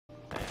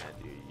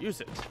use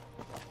it.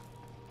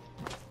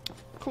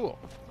 Cool.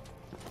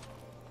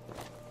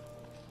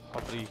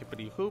 Hoppity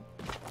hippity hoop.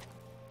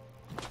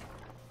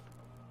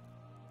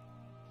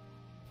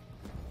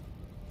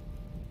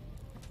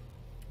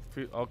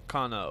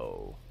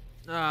 Ancano.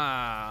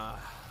 Ah.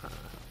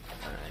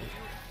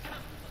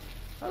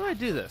 How do I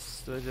do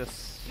this? Do I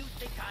just... You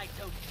think I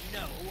don't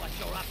know what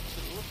you're up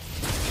to? You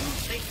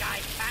think I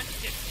can't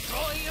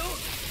destroy you?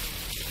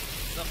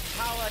 The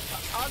power to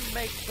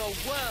unmake the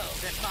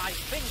world at my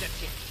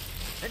fingertips.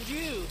 And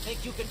you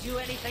think you can do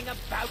anything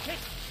about it?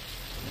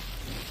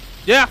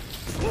 Yeah.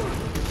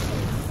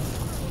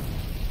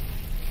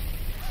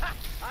 Ha!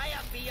 I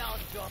am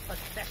beyond your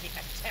pathetic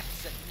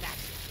attempts at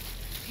magic.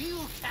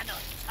 You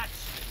cannot touch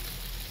me.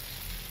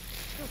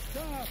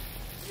 Stop!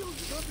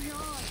 Use your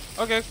beyond.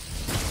 Okay.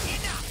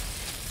 Enough!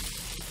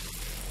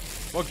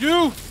 Fuck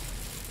you!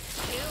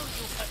 Still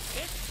you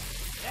persist?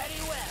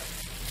 Very well.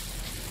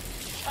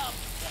 Come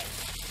then.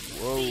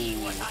 Whoa. See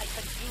what I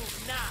can do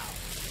now.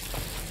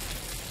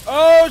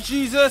 Oh,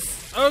 Jesus!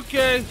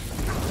 Okay.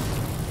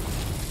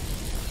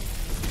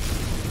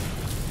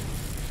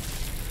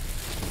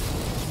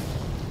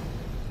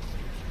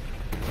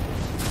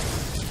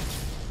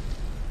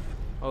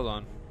 Hold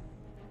on.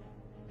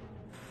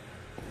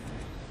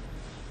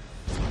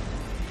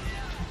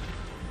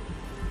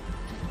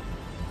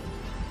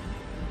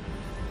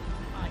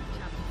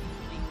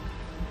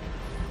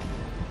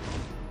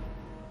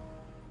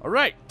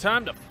 Alright,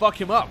 time to fuck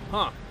him up,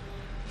 huh?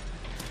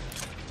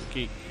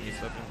 Okay, give me a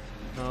second.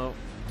 No.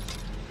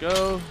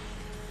 Go.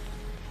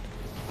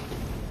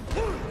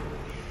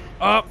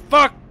 Oh,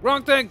 fuck!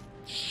 Wrong thing!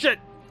 Shit!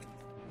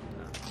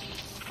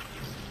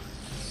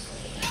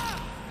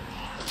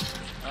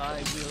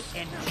 I will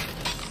end you.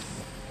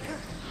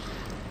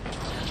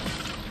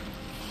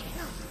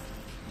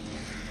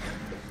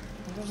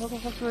 How the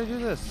fuck do I do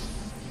this?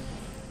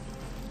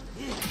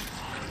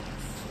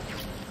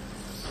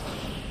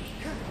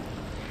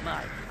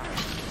 My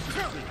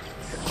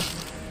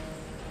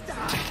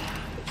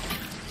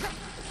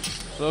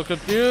So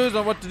confused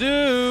on what to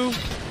do.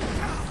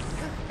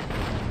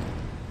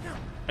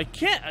 I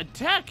can't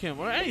attack him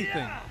or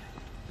anything.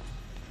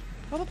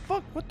 How the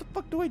fuck? What the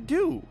fuck do I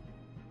do?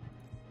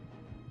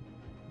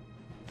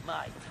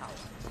 My power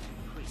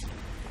increases.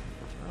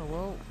 Oh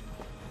well.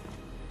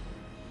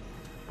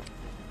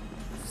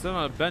 Sit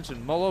on a bench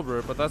and mull over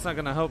it, but that's not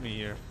gonna help me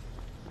here.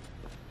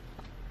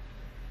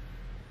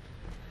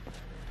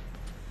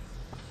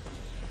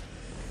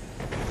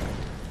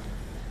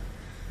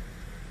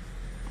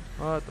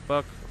 What the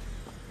fuck?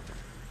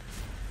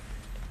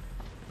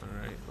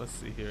 Alright, let's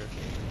see here.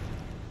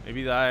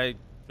 Maybe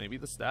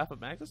the staff of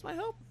Magnus might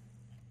help?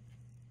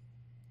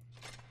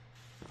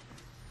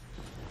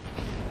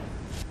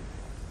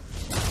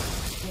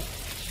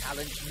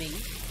 Challenge me?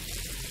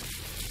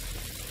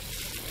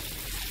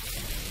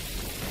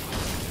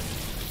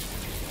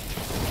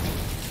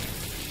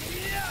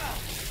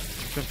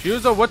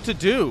 Confused on what to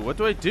do. What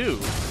do I do?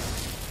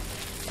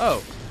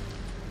 Oh.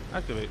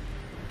 Activate.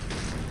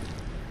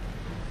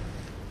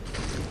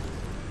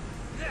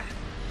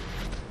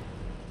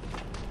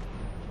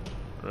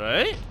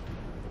 Right?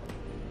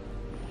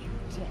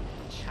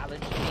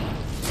 Challenge me.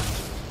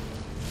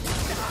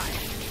 Die.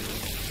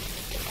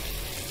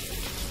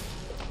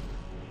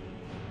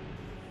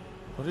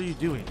 What are you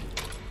doing?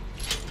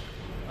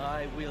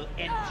 I will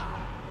end you.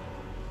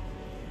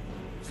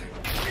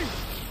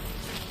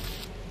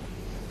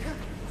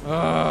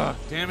 Ah,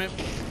 damn it.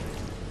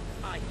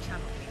 I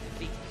cannot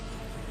be defeated.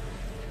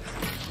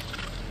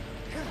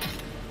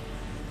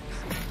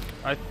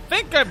 I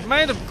think I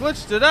might have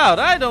glitched it out.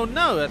 I don't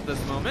know at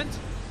this moment.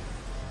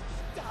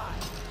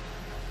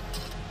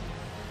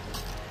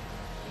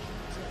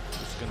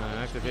 Just gonna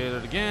activate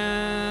it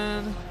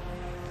again.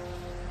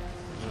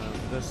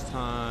 This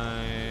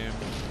time.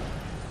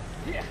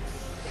 Yeah.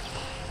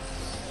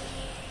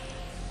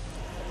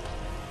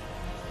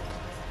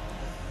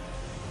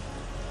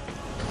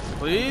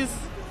 Please?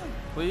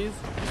 Please?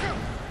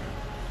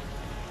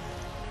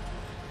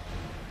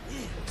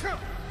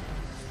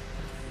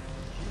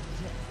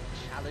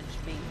 Challenge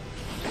me.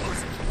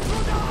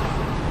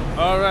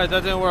 Alright,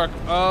 that didn't work.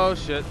 Oh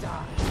shit.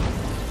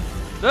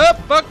 Nope,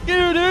 fuck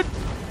you, dude!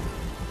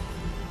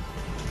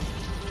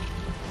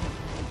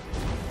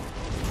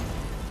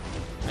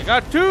 I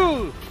got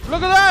two!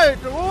 Look at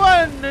that!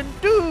 1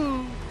 and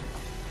 2!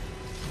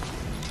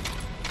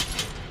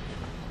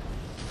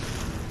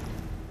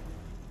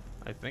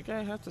 I think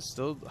I have to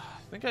still... I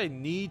think I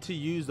need to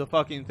use the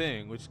fucking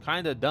thing, which is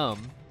kinda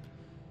dumb.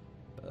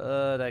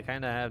 But I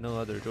kinda have no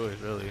other choice,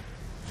 really.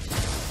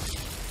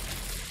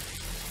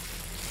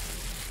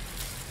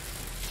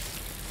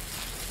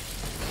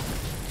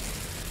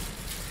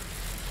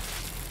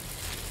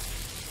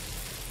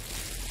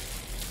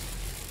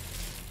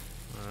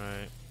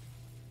 Alright.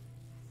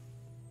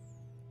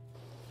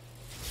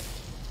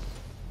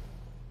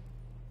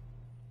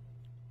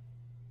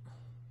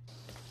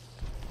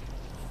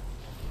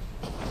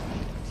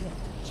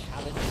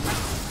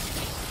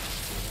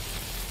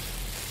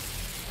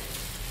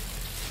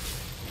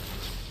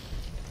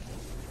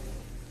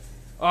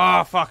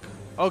 Oh, fuck.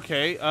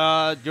 Okay,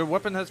 your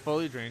weapon has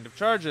fully drained of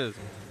charges.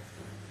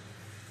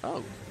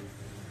 Oh.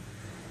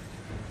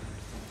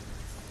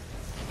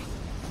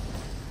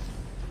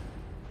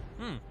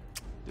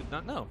 Did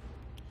not know.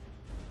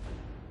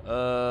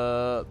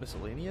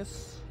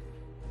 Miscellaneous?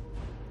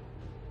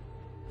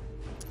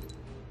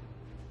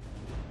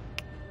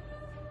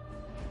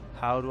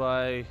 How do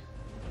I...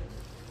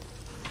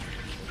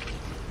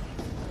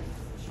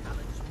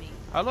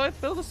 How do I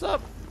fill this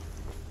up?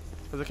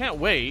 Because I can't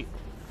wait.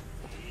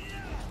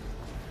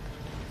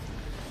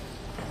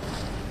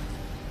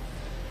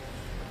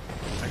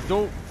 I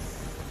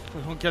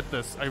don't get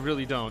this. I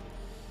really don't.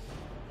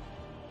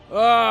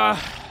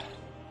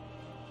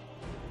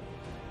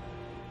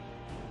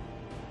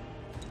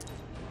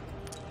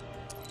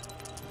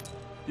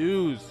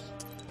 Use.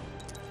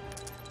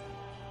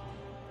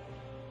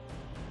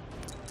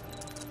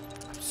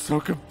 I'm so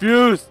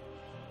confused.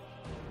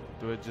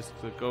 Do I just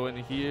go in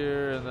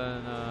here and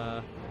then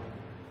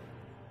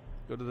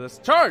go to this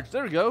charge?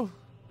 There we go.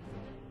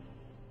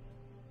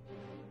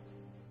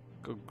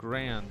 Go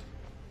grand.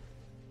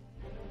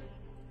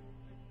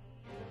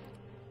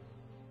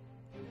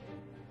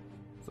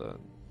 It's a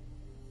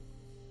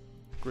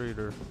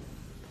greater.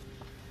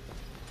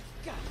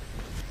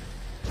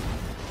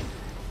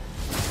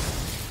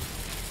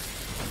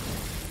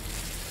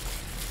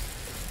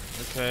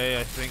 Okay,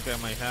 I think I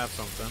might have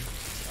something.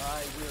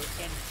 I will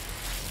end.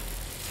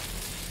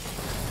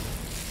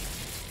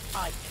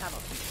 I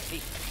cannot be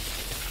beaten.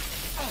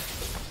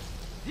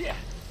 Yeah.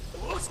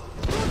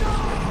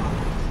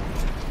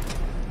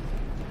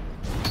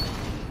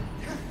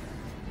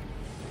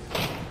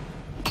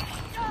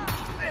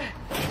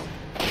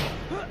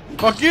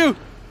 Fuck you!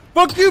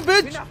 Fuck you,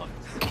 bitch!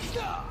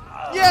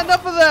 Yeah,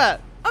 enough of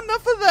that!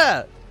 Enough of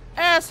that!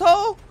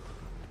 Asshole!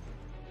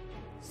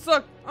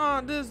 Suck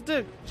on this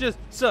dick. Just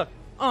suck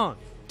on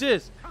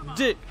this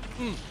dick.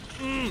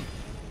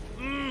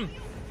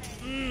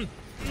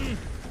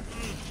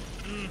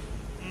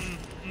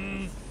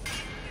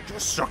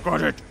 Just suck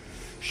on it.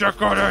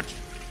 Suck on it.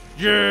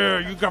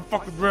 Yeah, you got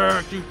fucking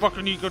wrecked, you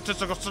fucking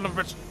egotistical son of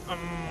a bitch.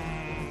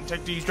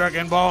 Take these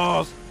Dragon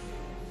Balls.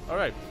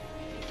 Alright.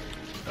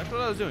 That's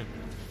what I was doing.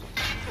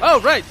 Oh,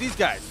 right, these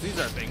guys. These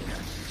are things.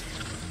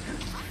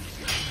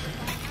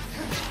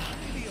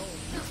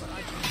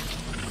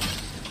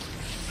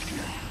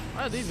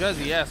 Why are these guys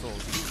the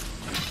assholes?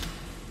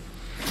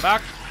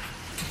 Back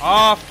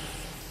off,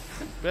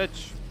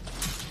 bitch.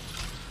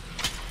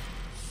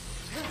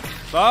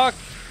 Fuck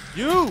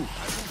you.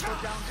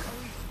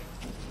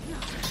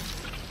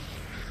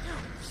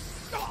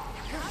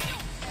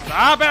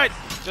 Stop it.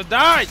 Just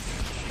die.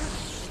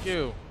 Thank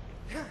you.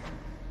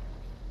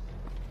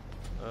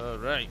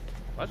 Alright.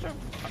 Watch out.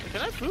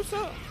 Can I boost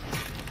up?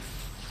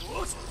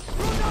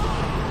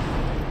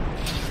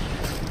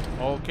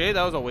 Okay,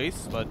 that was a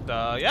waste, but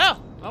yeah,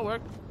 that'll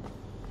work.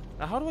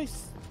 Now, how do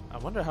I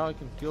wonder how I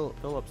can fill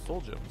up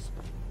soul gems.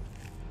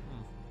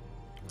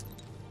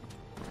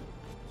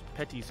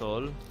 Petty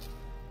soul.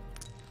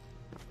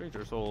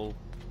 Greater soul.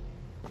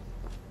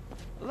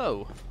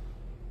 Hello.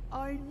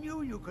 I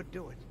knew you could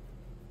do it.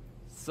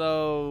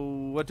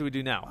 So, what do we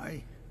do now?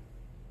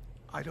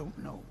 I don't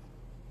know.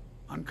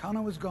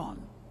 Ancano is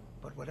gone,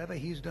 but whatever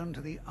he's done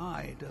to the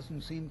eye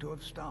doesn't seem to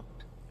have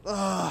stopped.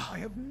 I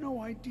have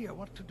no idea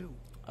what to do.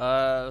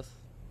 Oh,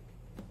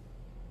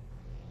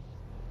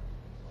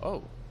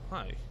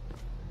 hi.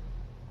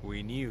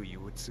 We knew you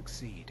would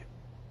succeed.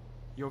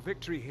 Your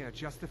victory here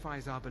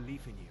justifies our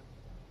belief in you.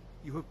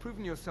 You have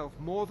proven yourself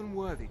more than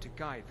worthy to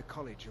guide the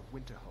College of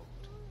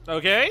Winterhold.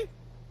 Okay.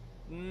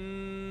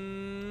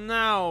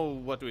 Now,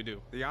 what do we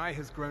do? The eye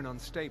has grown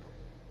unstable.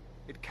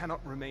 It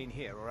cannot remain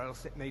here, or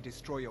else it may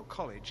destroy your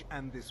college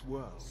and this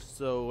world.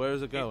 So,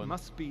 where's it going? It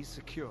must be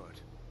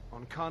secured.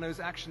 Ancano's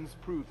actions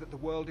prove that the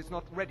world is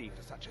not ready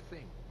for such a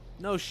thing.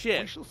 No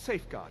shit. We shall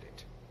safeguard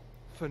it.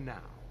 For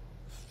now.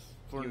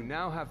 You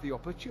now have the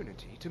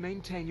opportunity to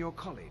maintain your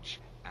college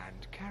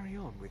and carry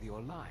on with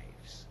your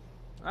lives.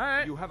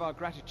 Alright. You have our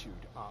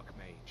gratitude,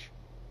 Archmage.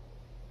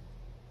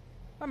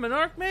 I'm an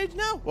Archmage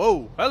now?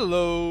 Whoa,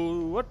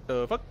 hello. What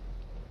the fuck?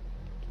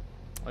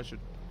 I should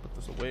put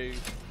this away.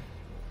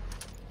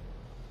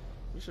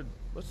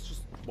 Let's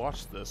just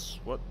watch this.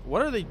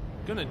 What are they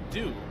gonna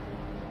do?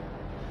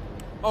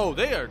 Oh,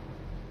 they're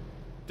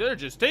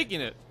just taking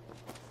it.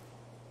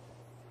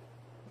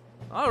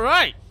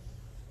 Alright.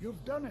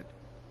 You've done it.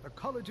 The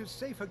college is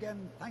safe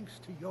again thanks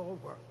to your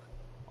work.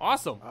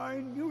 Awesome. I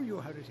knew you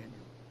had it in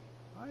you.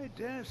 I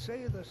dare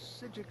say the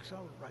Psijics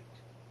are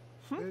right.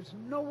 There's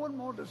no one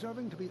more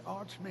deserving to be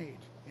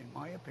Archmage, in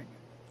my opinion.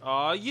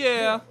 Yeah.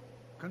 Here,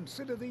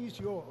 consider these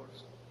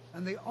yours,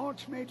 and the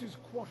Archmage's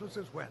quarters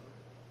as well.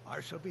 I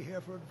shall be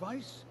here for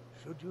advice,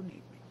 should you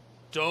need me.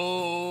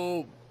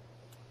 Dope.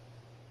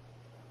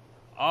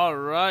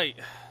 Alright.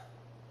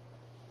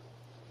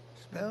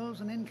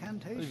 Spells and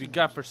incantations. What have you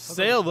got for those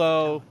sale,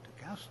 though?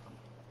 to cast them.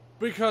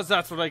 Because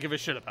that's what I give a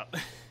shit about.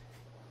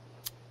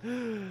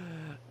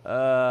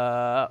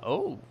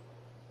 Oh.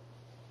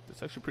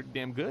 That's actually pretty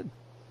damn good.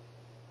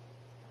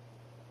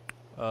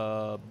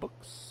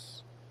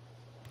 Books.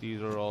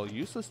 These are all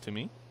useless to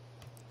me,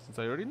 since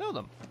I already know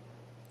them.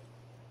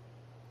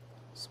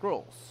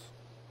 Scrolls.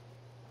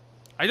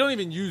 I don't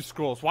even use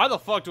scrolls. Why the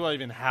fuck do I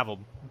even have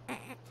them?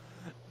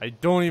 I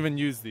don't even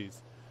use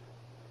these.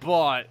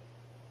 But,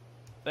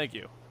 thank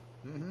you.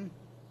 Mm-hmm.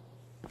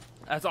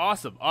 That's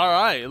awesome.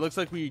 Alright, it looks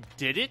like we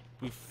did it.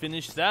 We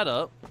finished that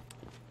up.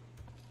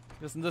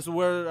 Isn't this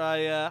where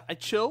I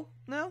chill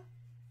now?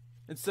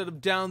 Instead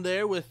of down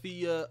there with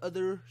the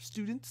other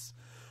students.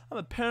 I'm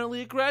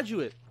apparently a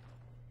graduate.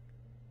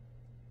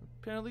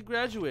 Apparently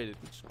graduated,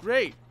 which is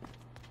great.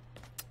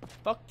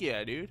 Fuck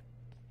yeah, dude.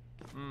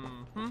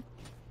 Mm-hmm.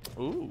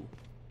 Ooh.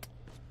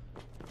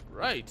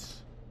 Right.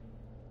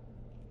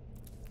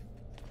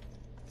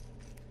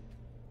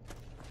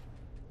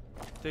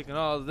 Taking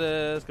all of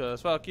this,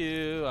 cause fuck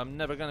you. I'm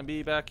never gonna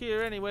be back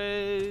here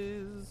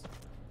anyways.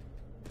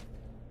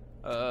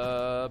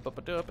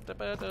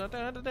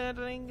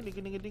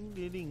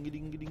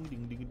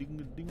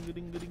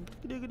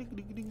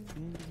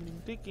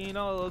 Taking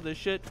all of this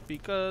shit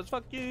because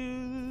fuck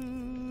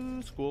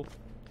you. School.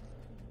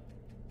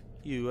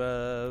 You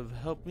have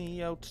helped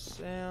me out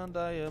and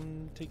I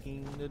am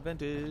taking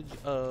advantage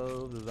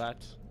of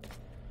that.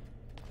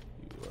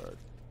 You are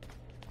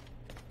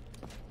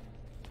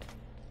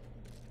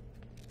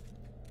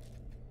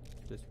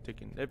just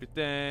taking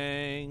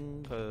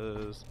everything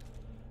cause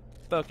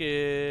fuck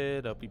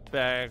it, I'll be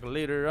back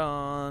later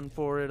on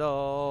for it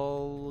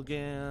all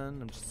again.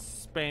 I'm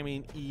just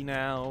spamming E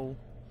now.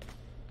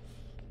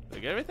 Did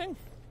I get everything?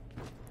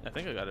 I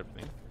think I got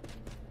everything.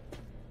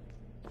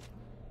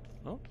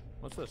 No?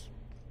 What's this?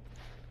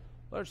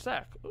 Large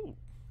sack. Ooh.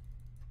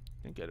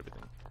 Didn't get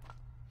everything.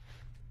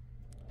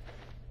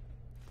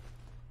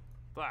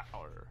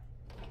 Flower.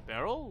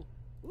 Barrel?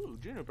 Ooh,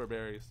 juniper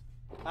berries.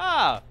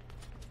 Ah!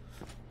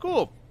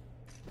 Cool.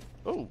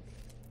 Oh.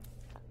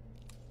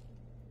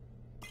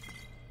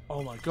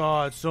 Oh my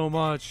god, so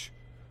much.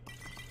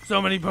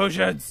 So many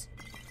potions.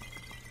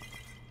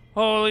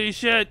 Holy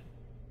shit.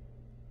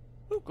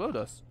 Ooh, glow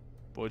dust.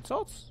 Void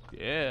salts?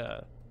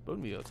 Yeah.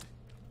 Bone meals.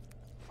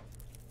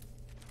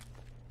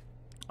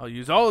 I'll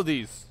use all of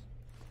these.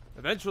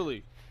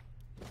 Eventually.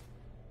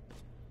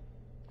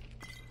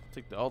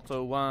 Take the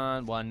Alto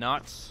one. Why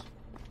not?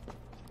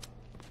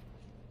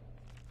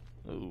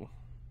 Ooh.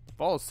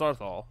 Ball of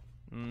Sarthal.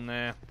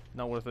 Nah.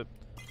 Not worth it.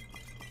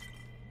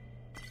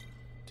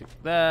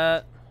 Take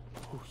that.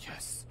 Oh,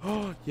 yes.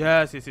 Oh,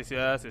 yes, yes, yes,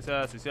 yes, yes,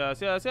 yes, yes,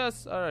 yes, yes,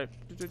 yes. Alright.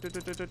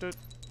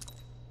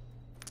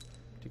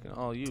 Taking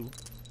all you.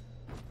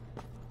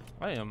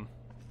 I am.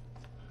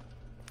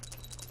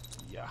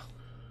 Yeah.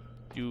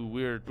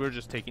 We're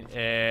just taking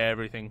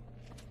everything.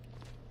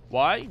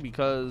 Why?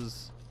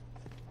 Because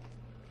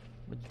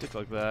I'm a dick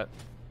like that.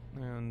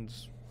 And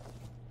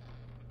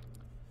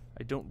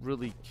I don't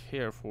really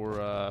care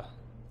for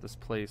this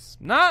place.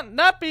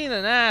 Not being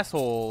an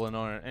asshole and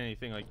or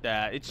anything like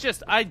that. It's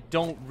just I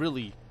don't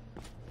really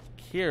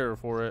care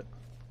for it.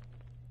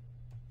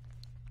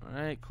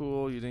 Alright,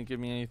 cool. You didn't give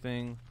me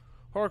anything.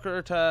 Horker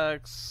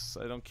attacks.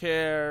 I don't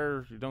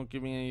care. You don't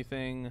give me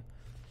anything.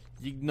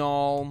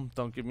 Yignal,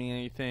 don't give me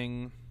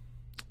anything.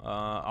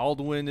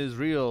 Alduin is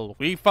real.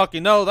 We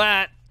fucking know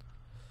that.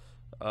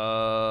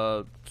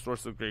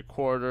 Source of Great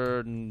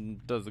Quarter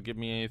doesn't give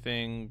me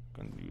anything.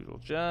 Unusual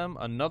gem.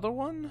 Another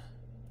one.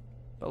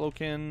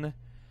 Bellowkin.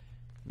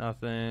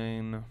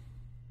 Nothing.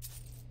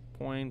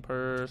 Coin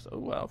purse. Oh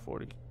wow,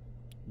 40.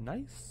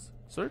 Nice.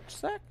 Search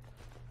sack.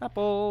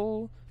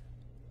 Apple.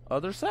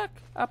 Other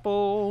sack.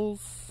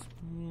 Apples.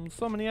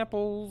 So many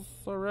apples.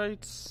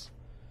 Alright.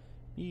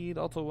 Mead,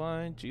 Alto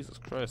wine. Jesus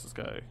Christ, this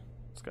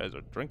guy's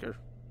a drinker.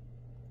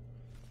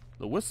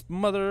 The Wisp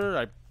Mother.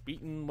 I've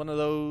beaten one of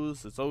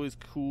those. It's always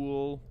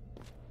cool.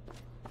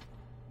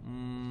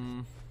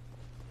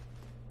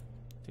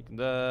 Taking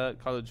that.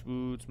 College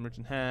boots.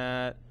 Merchant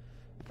hat.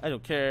 I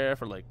don't care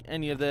for like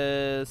any of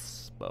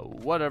this, but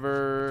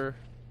whatever.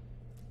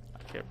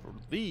 I care for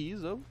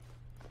these though.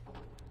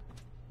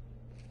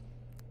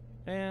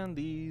 And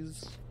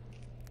these.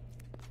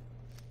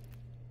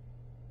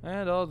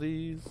 And all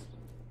these.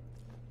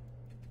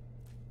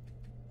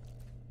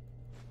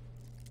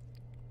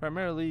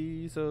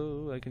 Primarily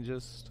so I can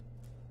just,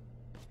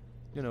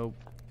 you know,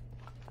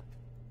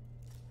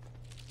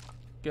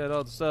 get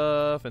all the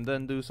stuff and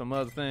then do some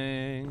other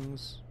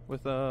things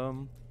with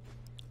them.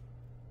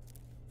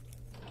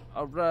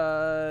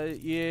 Alright,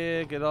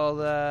 yeah, get all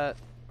that.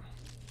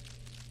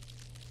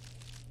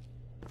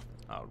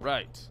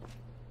 Alright.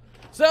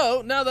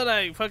 So, now that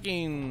I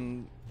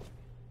fucking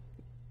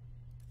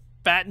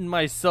fatten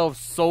myself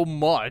so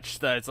much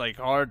that it's like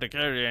hard to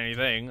carry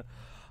anything,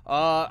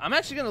 I'm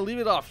actually going to leave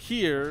it off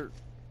here.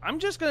 I'm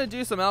just going to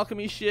do some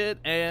alchemy shit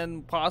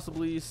and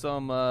possibly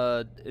some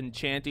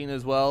enchanting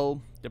as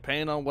well,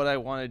 depending on what I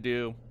want to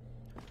do.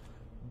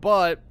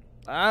 But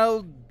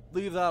I'll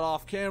leave that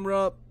off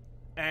camera.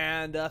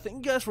 And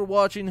thank you guys for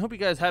watching. Hope you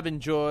guys have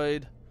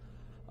enjoyed.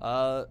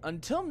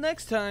 Until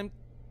next time,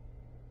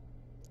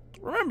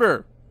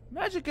 remember,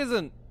 magic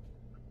isn't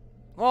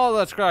all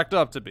that's cracked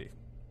up to be.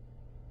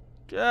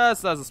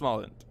 Just as a small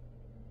hint.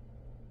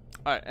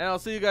 Alright, and I'll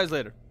see you guys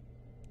later.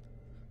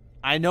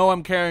 I know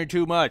I'm carrying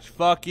too much.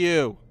 Fuck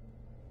you.